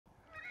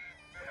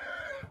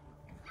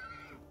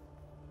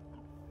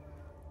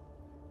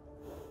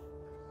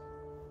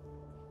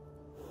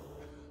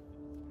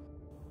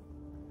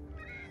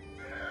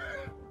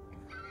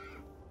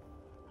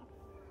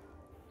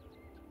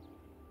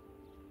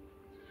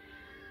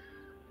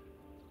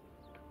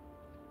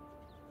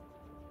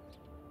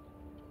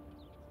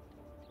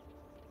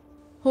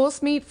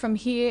Horse meat from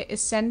here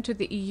is sent to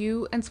the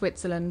EU and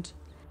Switzerland.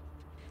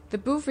 The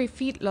Bouvry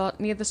feedlot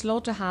near the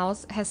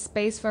slaughterhouse has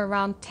space for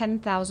around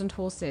 10,000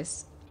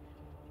 horses.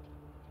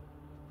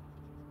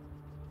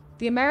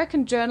 The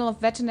American Journal of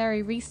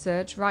Veterinary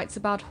Research writes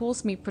about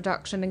horse meat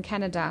production in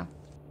Canada.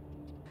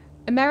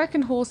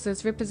 American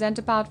horses represent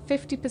about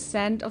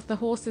 50% of the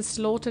horses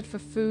slaughtered for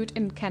food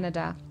in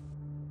Canada.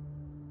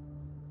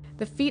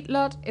 The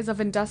feedlot is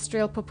of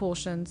industrial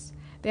proportions.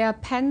 There are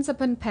pens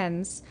upon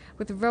pens,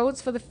 with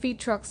roads for the feed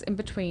trucks in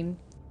between.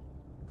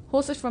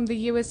 Horses from the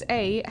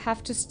USA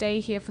have to stay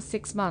here for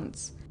 6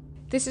 months.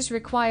 This is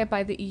required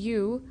by the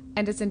EU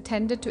and is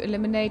intended to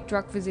eliminate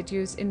drug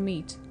residues in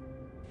meat.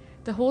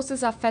 The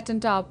horses are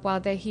fattened up while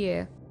they're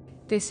here.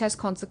 This has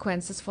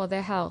consequences for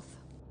their health.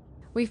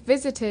 We've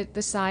visited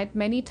the site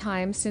many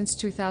times since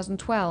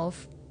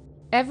 2012.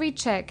 Every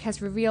check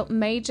has revealed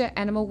major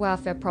animal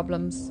welfare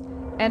problems.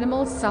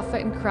 Animals suffer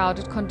in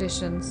crowded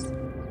conditions.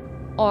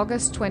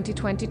 August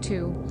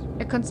 2022.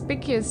 A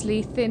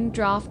conspicuously thin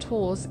draft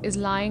horse is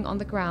lying on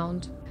the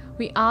ground.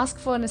 We ask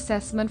for an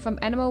assessment from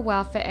animal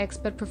welfare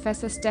expert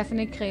Professor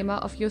Stephanie Kremer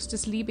of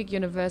Justus Liebig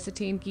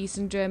University in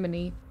Gießen,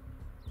 Germany.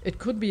 It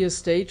could be a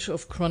stage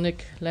of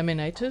chronic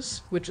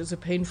laminitis, which is a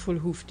painful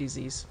hoof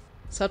disease.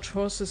 Such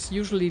horses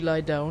usually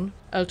lie down,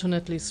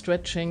 alternately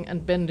stretching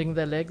and bending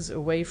their legs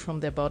away from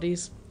their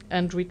bodies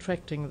and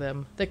retracting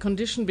them. Their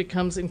condition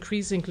becomes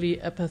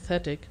increasingly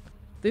apathetic.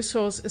 This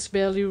horse is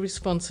barely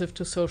responsive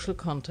to social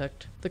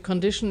contact. The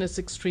condition is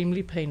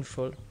extremely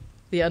painful.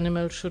 The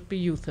animal should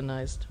be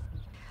euthanized.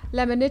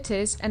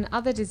 Laminitis and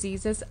other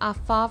diseases are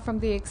far from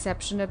the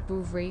exception at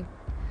Bouvry.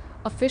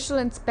 Official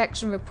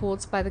inspection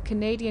reports by the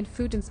Canadian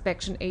Food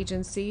Inspection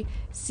Agency,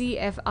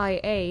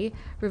 CFIA,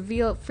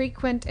 reveal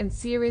frequent and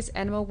serious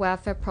animal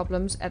welfare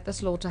problems at the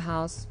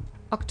slaughterhouse.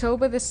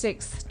 October the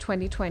 6th,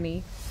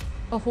 2020.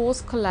 A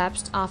horse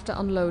collapsed after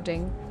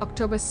unloading.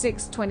 October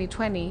 6,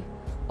 2020.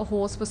 A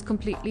horse was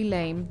completely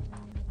lame.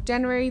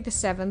 January the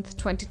 7th,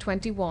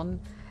 2021.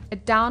 A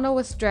downer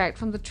was dragged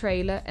from the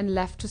trailer and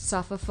left to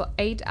suffer for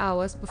 8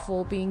 hours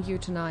before being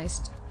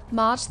euthanized.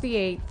 March the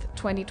 8th,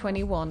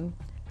 2021.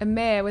 A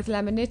mare with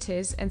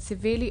laminitis and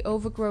severely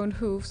overgrown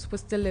hoofs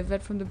was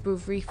delivered from the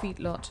Bouvry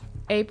feedlot.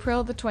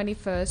 April the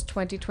 21st,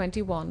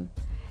 2021.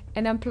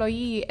 An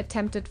employee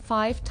attempted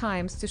 5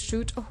 times to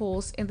shoot a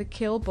horse in the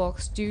kill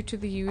box due to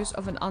the use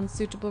of an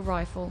unsuitable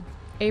rifle.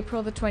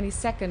 April the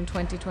 22nd,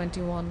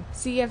 2021.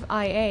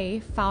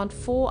 CFIA found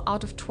 4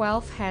 out of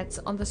 12 heads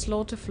on the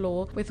slaughter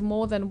floor with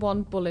more than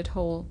 1 bullet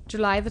hole.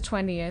 July the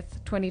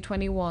 20th,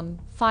 2021.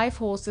 5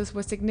 horses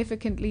were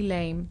significantly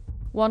lame.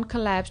 1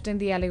 collapsed in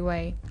the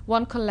alleyway.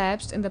 1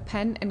 collapsed in the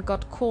pen and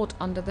got caught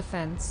under the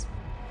fence.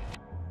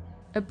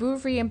 A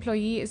Bouvry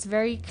employee is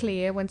very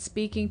clear when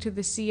speaking to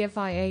the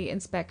CFIA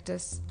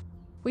inspectors.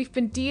 We've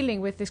been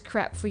dealing with this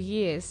crap for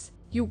years.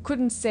 You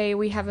couldn't say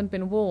we haven't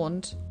been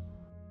warned.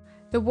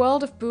 The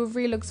world of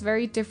Bouvry looks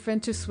very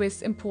different to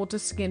Swiss importer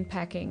skin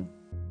packing.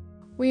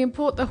 We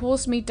import the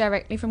horse meat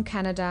directly from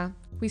Canada.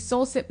 We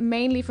source it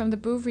mainly from the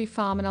Bouvry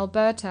farm in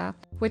Alberta,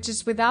 which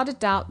is without a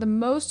doubt the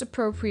most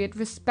appropriate,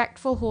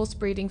 respectful horse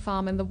breeding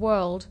farm in the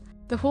world.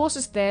 The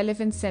horses there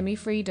live in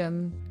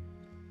semi-freedom.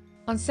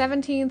 On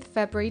 17th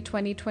February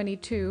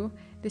 2022,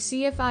 the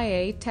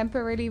CFIA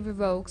temporarily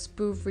revokes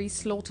Bouvry's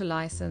slaughter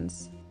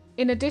license.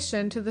 In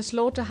addition to the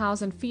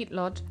slaughterhouse and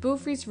feedlot,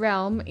 Bouvry's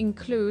realm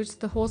includes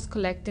the horse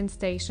collecting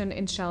station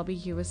in Shelby,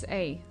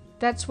 USA.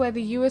 That's where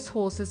the US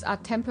horses are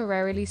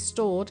temporarily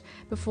stored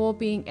before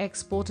being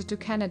exported to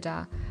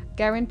Canada,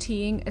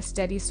 guaranteeing a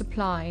steady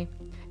supply.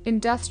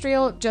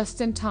 Industrial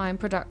just-in-time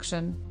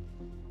production.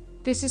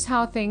 This is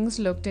how things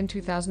looked in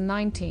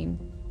 2019.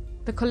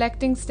 The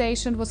collecting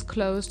station was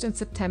closed in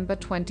September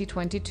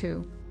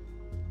 2022.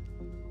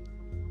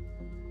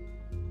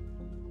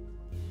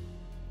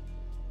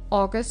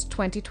 August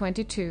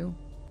 2022.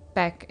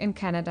 Back in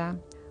Canada.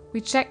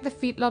 We check the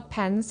feedlot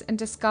pens and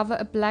discover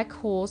a black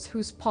horse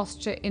whose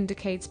posture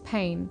indicates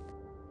pain.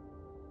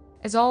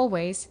 As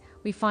always,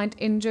 we find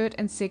injured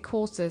and sick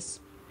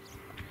horses.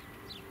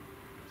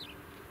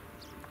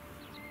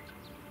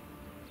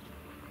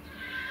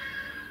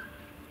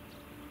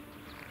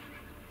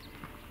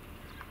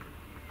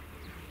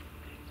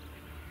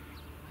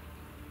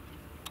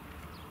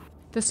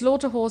 The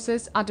slaughter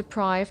horses are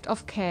deprived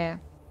of care.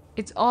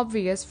 It's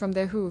obvious from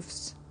their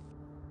hoofs.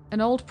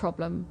 An old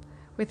problem,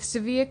 with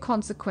severe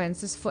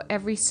consequences for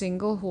every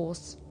single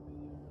horse.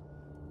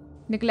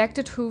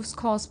 Neglected hoofs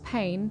cause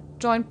pain,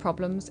 joint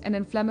problems, and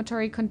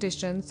inflammatory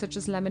conditions such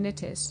as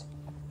laminitis.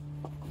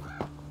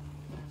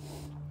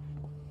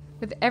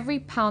 With every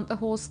pound the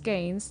horse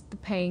gains, the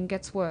pain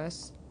gets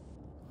worse.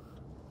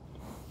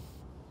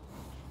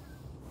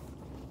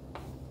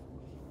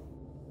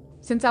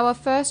 Since our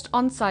first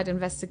on-site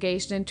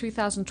investigation in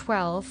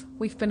 2012,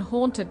 we've been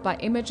haunted by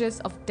images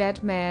of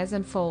dead mares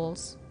and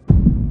foals.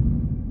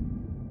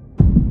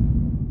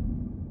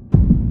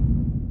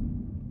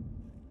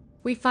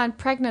 We find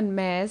pregnant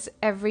mares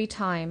every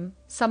time.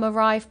 Some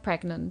arrive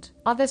pregnant.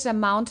 Others are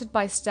mounted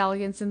by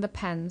stallions in the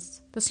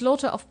pens. The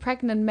slaughter of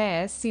pregnant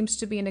mares seems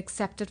to be an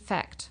accepted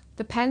fact.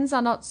 The pens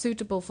are not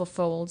suitable for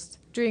foals.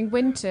 During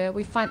winter,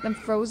 we find them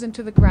frozen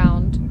to the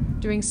ground.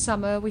 During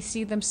summer, we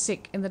see them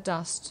sick in the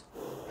dust.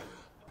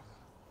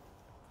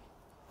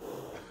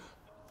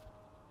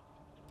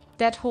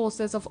 Dead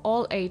horses of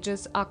all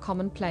ages are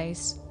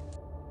commonplace.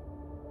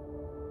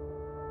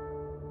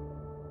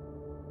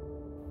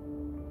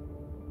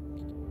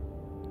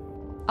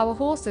 Our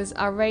horses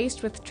are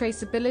raised with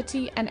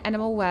traceability and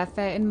animal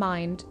welfare in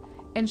mind,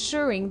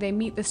 ensuring they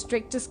meet the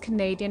strictest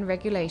Canadian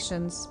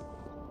regulations.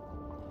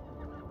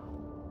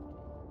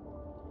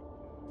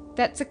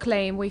 That's a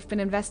claim we've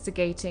been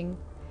investigating.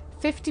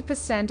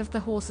 50% of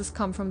the horses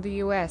come from the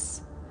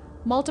US.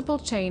 Multiple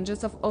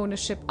changes of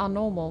ownership are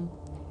normal.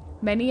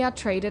 Many are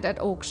traded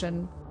at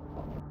auction.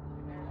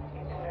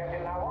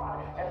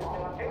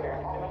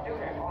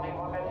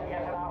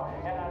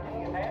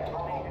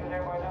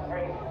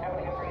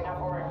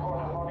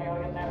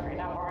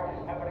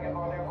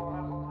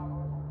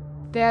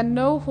 There are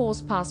no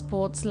horse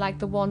passports like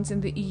the ones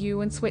in the EU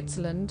and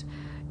Switzerland,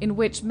 in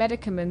which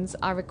medicaments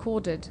are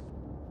recorded.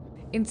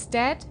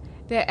 Instead,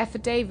 there are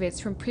affidavits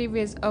from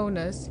previous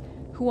owners,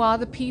 who are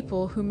the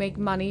people who make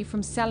money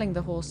from selling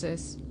the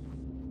horses.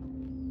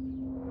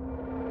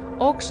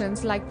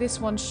 Auctions like this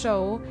one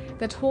show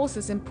that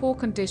horses in poor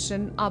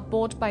condition are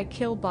bought by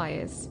kill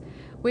buyers,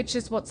 which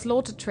is what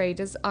slaughter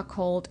traders are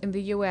called in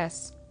the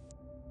US.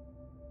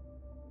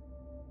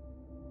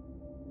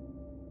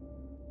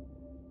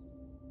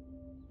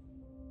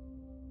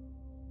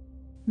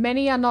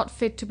 Many are not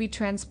fit to be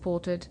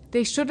transported.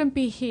 They shouldn't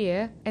be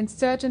here and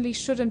certainly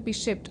shouldn't be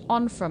shipped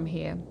on from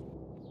here.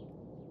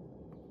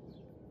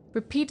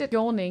 Repeated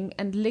yawning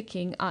and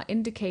licking are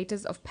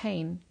indicators of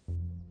pain.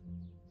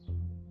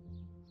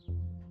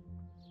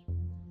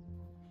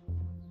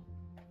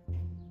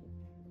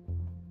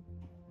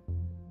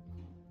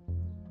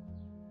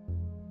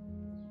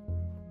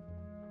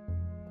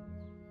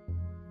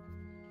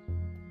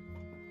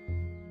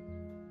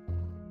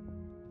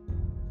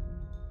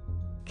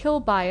 Kill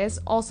buyers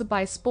also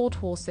buy sport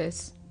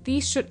horses.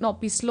 These should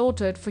not be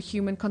slaughtered for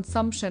human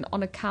consumption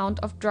on account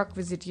of drug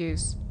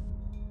residues.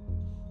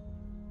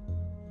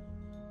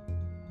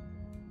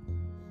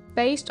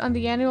 Based on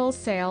the annual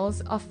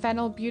sales of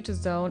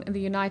phenylbutazone in the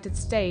United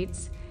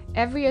States,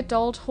 every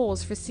adult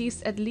horse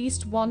receives at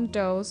least one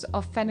dose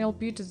of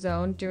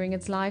phenylbutazone during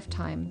its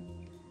lifetime.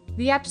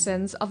 The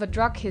absence of a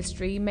drug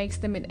history makes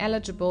them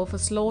ineligible for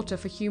slaughter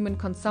for human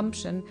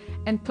consumption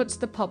and puts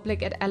the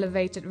public at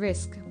elevated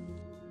risk.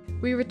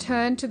 We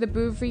returned to the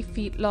Bouvry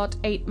feedlot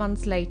 8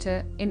 months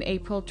later, in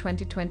April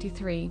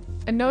 2023.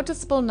 A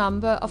noticeable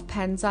number of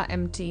pens are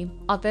empty,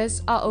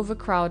 others are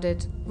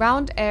overcrowded.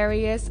 Round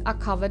areas are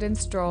covered in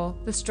straw.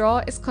 The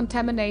straw is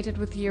contaminated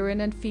with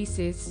urine and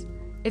feces.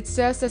 It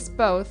serves as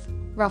both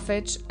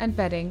roughage and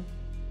bedding.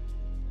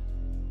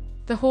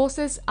 The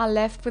horses are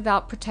left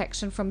without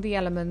protection from the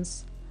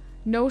elements.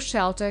 No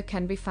shelter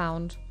can be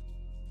found.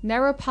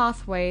 Narrow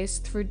pathways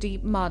through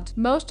deep mud.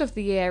 Most of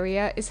the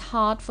area is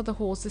hard for the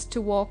horses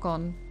to walk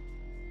on.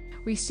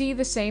 We see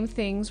the same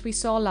things we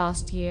saw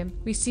last year.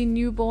 We see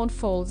newborn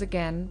foals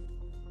again.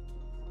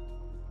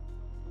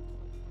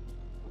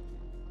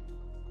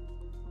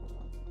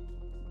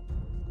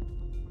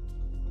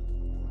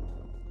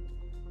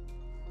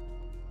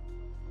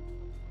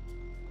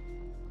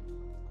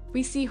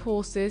 We see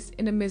horses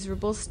in a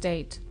miserable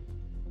state.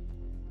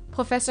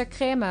 Professor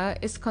Krämer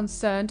is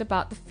concerned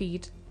about the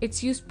feed.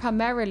 It's used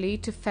primarily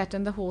to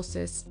fatten the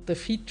horses. The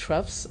feed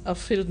troughs are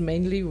filled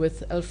mainly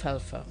with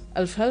alfalfa.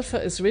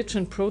 Alfalfa is rich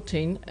in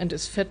protein and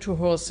is fed to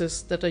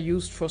horses that are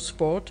used for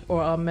sport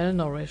or are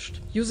malnourished.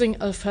 Using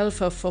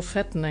alfalfa for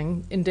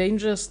fattening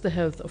endangers the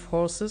health of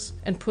horses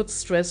and puts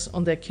stress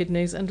on their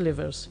kidneys and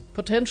livers.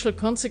 Potential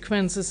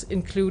consequences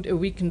include a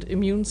weakened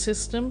immune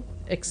system,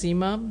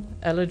 eczema,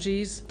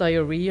 allergies,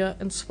 diarrhea,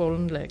 and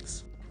swollen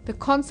legs. The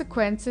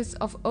consequences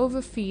of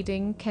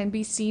overfeeding can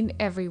be seen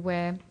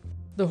everywhere.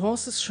 The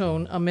horses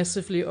shown are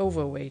massively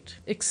overweight.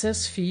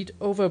 Excess feed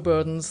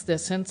overburdens their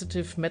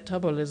sensitive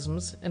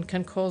metabolisms and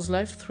can cause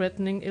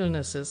life-threatening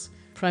illnesses,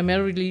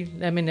 primarily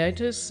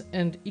laminitis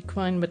and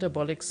equine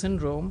metabolic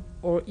syndrome,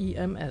 or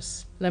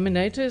EMS.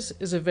 Laminitis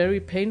is a very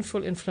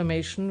painful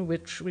inflammation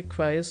which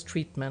requires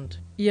treatment.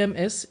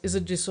 EMS is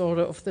a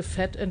disorder of the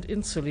fat and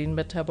insulin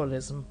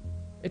metabolism.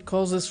 It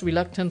causes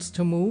reluctance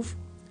to move,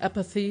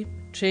 apathy,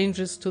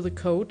 changes to the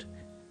coat,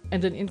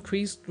 and an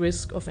increased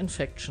risk of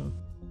infection.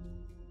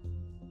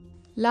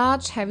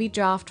 Large, heavy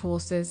draft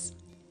horses.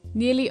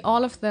 Nearly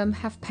all of them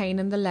have pain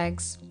in the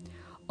legs.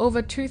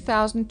 Over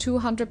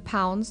 2,200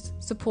 pounds,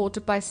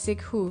 supported by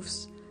sick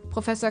hooves.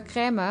 Professor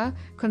Krämer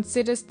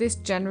considers this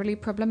generally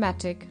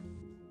problematic.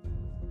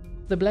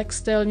 The black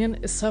stallion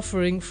is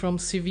suffering from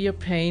severe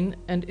pain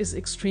and is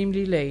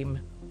extremely lame.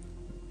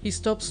 He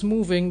stops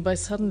moving by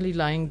suddenly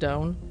lying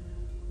down,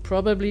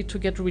 probably to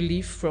get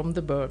relief from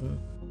the burden.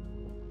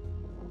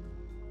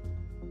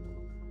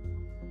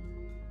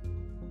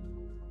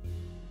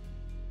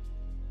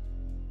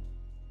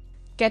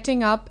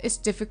 Getting up is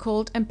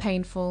difficult and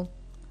painful.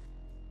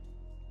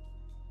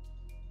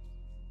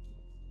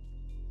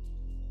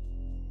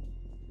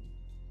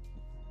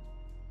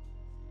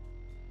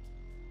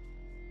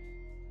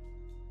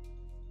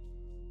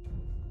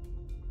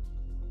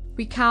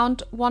 We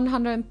count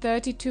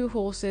 132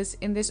 horses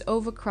in this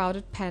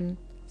overcrowded pen.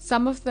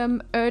 Some of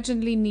them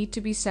urgently need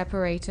to be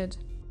separated.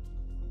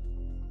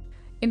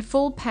 In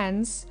full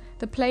pens,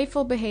 the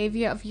playful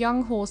behavior of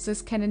young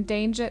horses can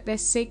endanger their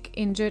sick,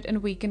 injured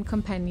and weakened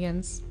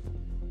companions.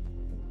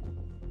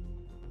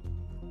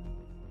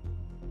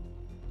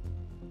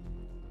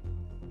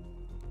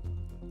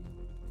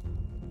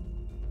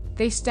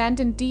 They stand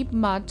in deep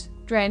mud,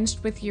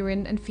 drenched with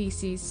urine and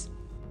feces.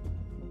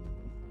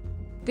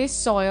 This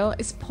soil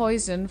is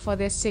poison for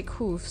their sick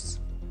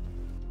hoofs.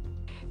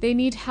 They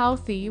need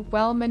healthy,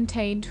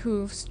 well-maintained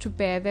hoofs to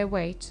bear their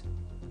weight,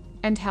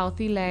 and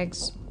healthy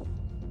legs.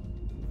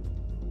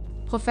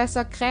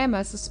 Professor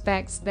Krämer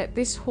suspects that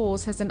this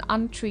horse has an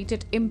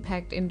untreated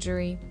impact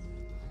injury.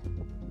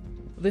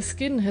 The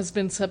skin has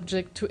been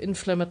subject to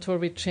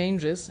inflammatory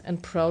changes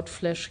and proud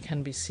flesh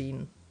can be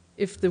seen.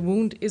 If the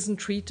wound isn't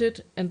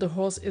treated and the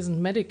horse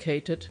isn't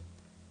medicated,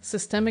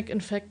 systemic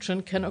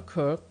infection can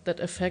occur that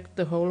affect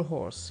the whole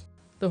horse.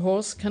 The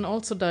horse can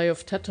also die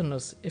of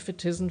tetanus if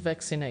it isn't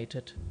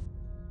vaccinated.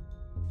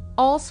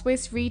 All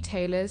Swiss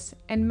retailers,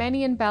 and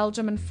many in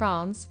Belgium and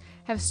France,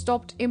 have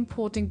stopped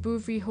importing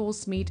Bouvry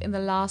horse meat in the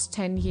last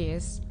 10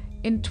 years.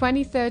 In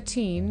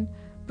 2013,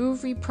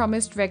 Bouvry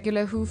promised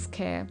regular hoof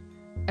care,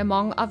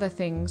 among other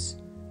things.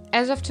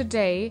 As of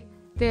today,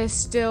 there is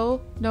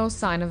still no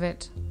sign of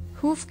it.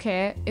 Hoof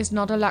care is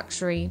not a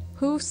luxury.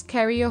 Hoofs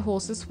carry a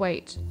horse's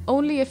weight.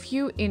 Only a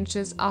few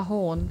inches are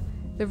horn.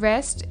 The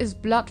rest is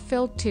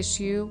blood-filled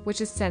tissue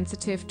which is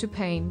sensitive to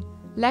pain.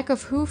 Lack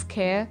of hoof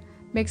care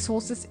makes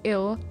horses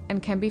ill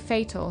and can be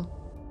fatal.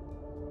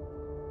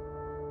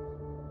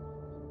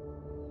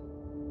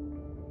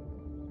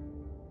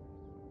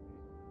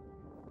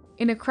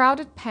 In a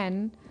crowded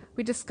pen,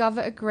 we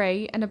discover a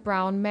grey and a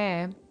brown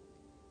mare.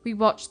 We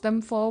watch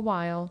them for a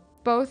while.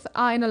 Both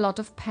are in a lot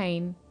of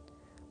pain.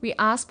 We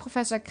ask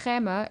Professor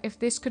Krämer if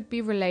this could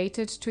be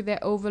related to their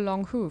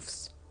overlong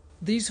hoofs.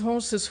 These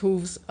horses'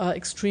 hooves are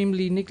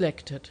extremely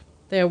neglected.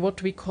 They are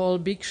what we call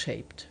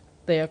beak-shaped.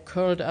 They are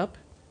curled up,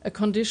 a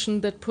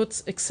condition that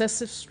puts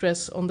excessive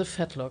stress on the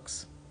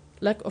fetlocks.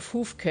 Lack of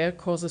hoof care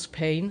causes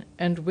pain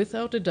and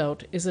without a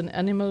doubt is an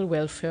animal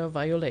welfare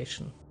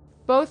violation.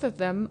 Both of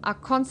them are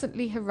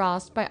constantly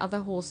harassed by other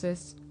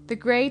horses. The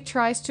grey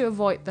tries to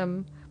avoid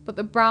them, but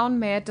the brown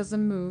mare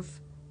doesn't move.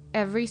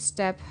 Every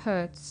step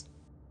hurts.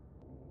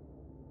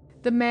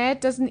 The mare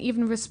doesn't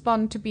even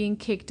respond to being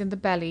kicked in the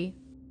belly.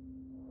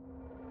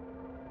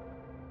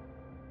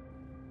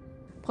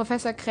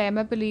 Professor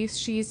Krämer believes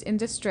she is in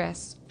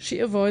distress. She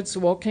avoids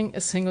walking a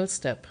single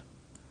step.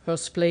 Her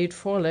splayed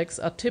forelegs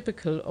are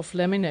typical of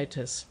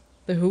laminatus.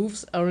 The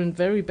hooves are in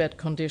very bad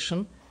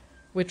condition,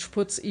 which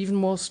puts even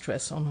more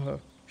stress on her.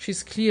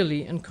 She's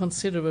clearly in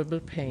considerable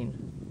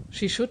pain.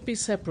 She should be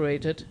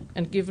separated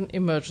and given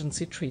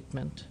emergency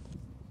treatment.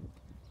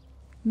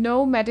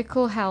 No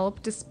medical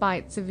help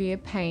despite severe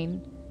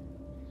pain.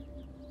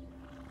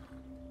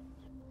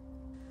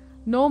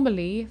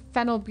 Normally,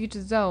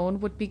 phenylbutazone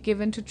would be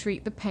given to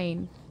treat the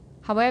pain.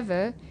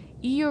 However,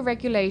 EU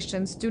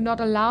regulations do not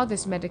allow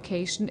this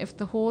medication if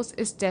the horse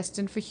is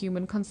destined for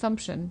human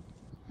consumption.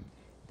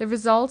 The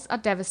results are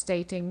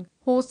devastating.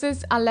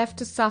 Horses are left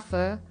to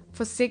suffer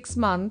for 6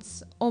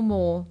 months or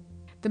more.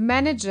 The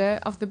manager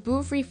of the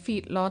Bouvry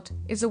feedlot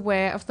is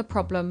aware of the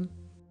problem.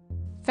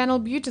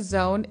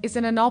 Phenylbutazone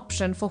isn't an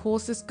option for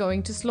horses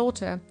going to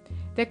slaughter.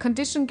 Their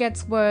condition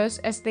gets worse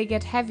as they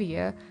get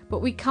heavier, but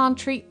we can't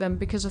treat them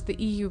because of the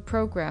EU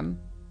program.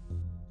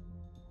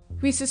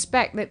 We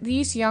suspect that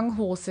these young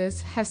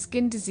horses have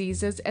skin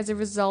diseases as a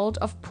result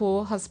of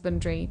poor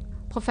husbandry.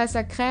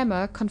 Professor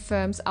Krämer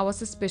confirms our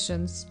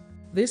suspicions.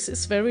 This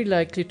is very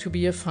likely to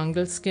be a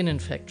fungal skin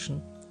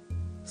infection.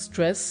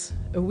 Stress,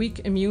 a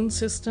weak immune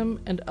system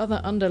and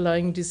other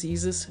underlying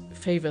diseases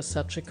favor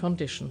such a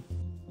condition.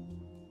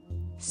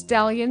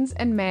 Stallions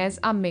and mares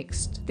are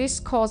mixed. This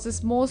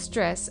causes more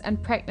stress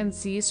and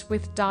pregnancies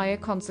with dire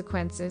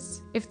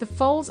consequences. If the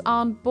foals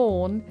aren't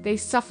born, they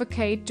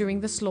suffocate during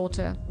the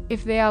slaughter.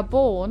 If they are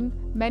born,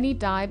 many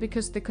die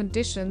because the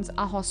conditions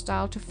are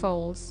hostile to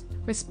foals.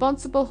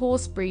 Responsible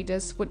horse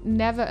breeders would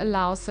never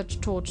allow such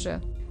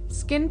torture.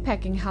 Skin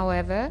packing,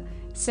 however,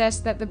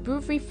 says that the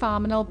Bouvry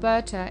farm in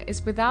Alberta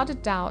is without a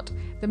doubt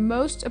the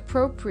most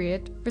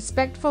appropriate,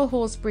 respectful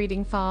horse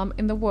breeding farm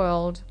in the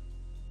world.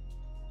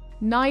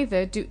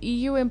 Neither do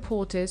EU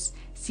importers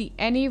see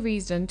any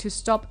reason to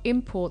stop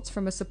imports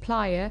from a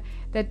supplier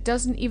that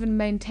doesn't even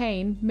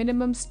maintain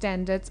minimum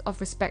standards of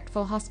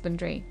respectful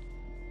husbandry.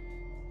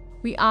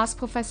 We ask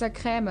Professor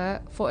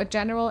Krämer for a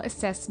general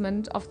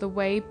assessment of the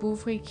way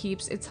Bouvry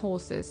keeps its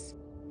horses.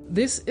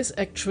 This is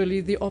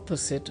actually the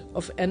opposite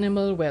of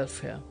animal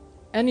welfare.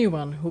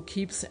 Anyone who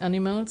keeps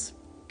animals,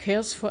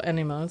 cares for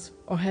animals,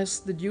 or has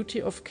the duty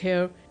of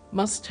care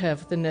must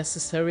have the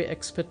necessary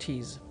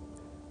expertise.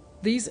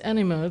 These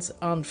animals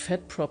aren't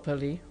fed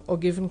properly or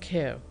given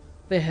care.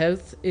 Their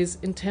health is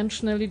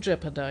intentionally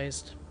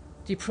jeopardized.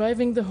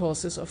 Depriving the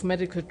horses of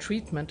medical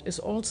treatment is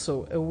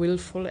also a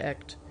willful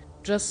act,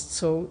 just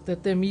so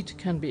that their meat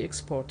can be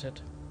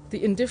exported.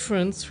 The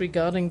indifference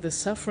regarding the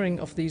suffering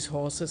of these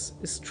horses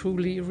is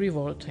truly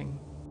revolting.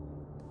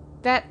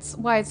 That's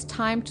why it's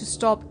time to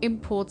stop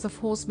imports of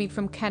horse meat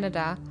from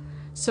Canada,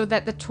 so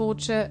that the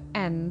torture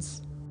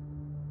ends.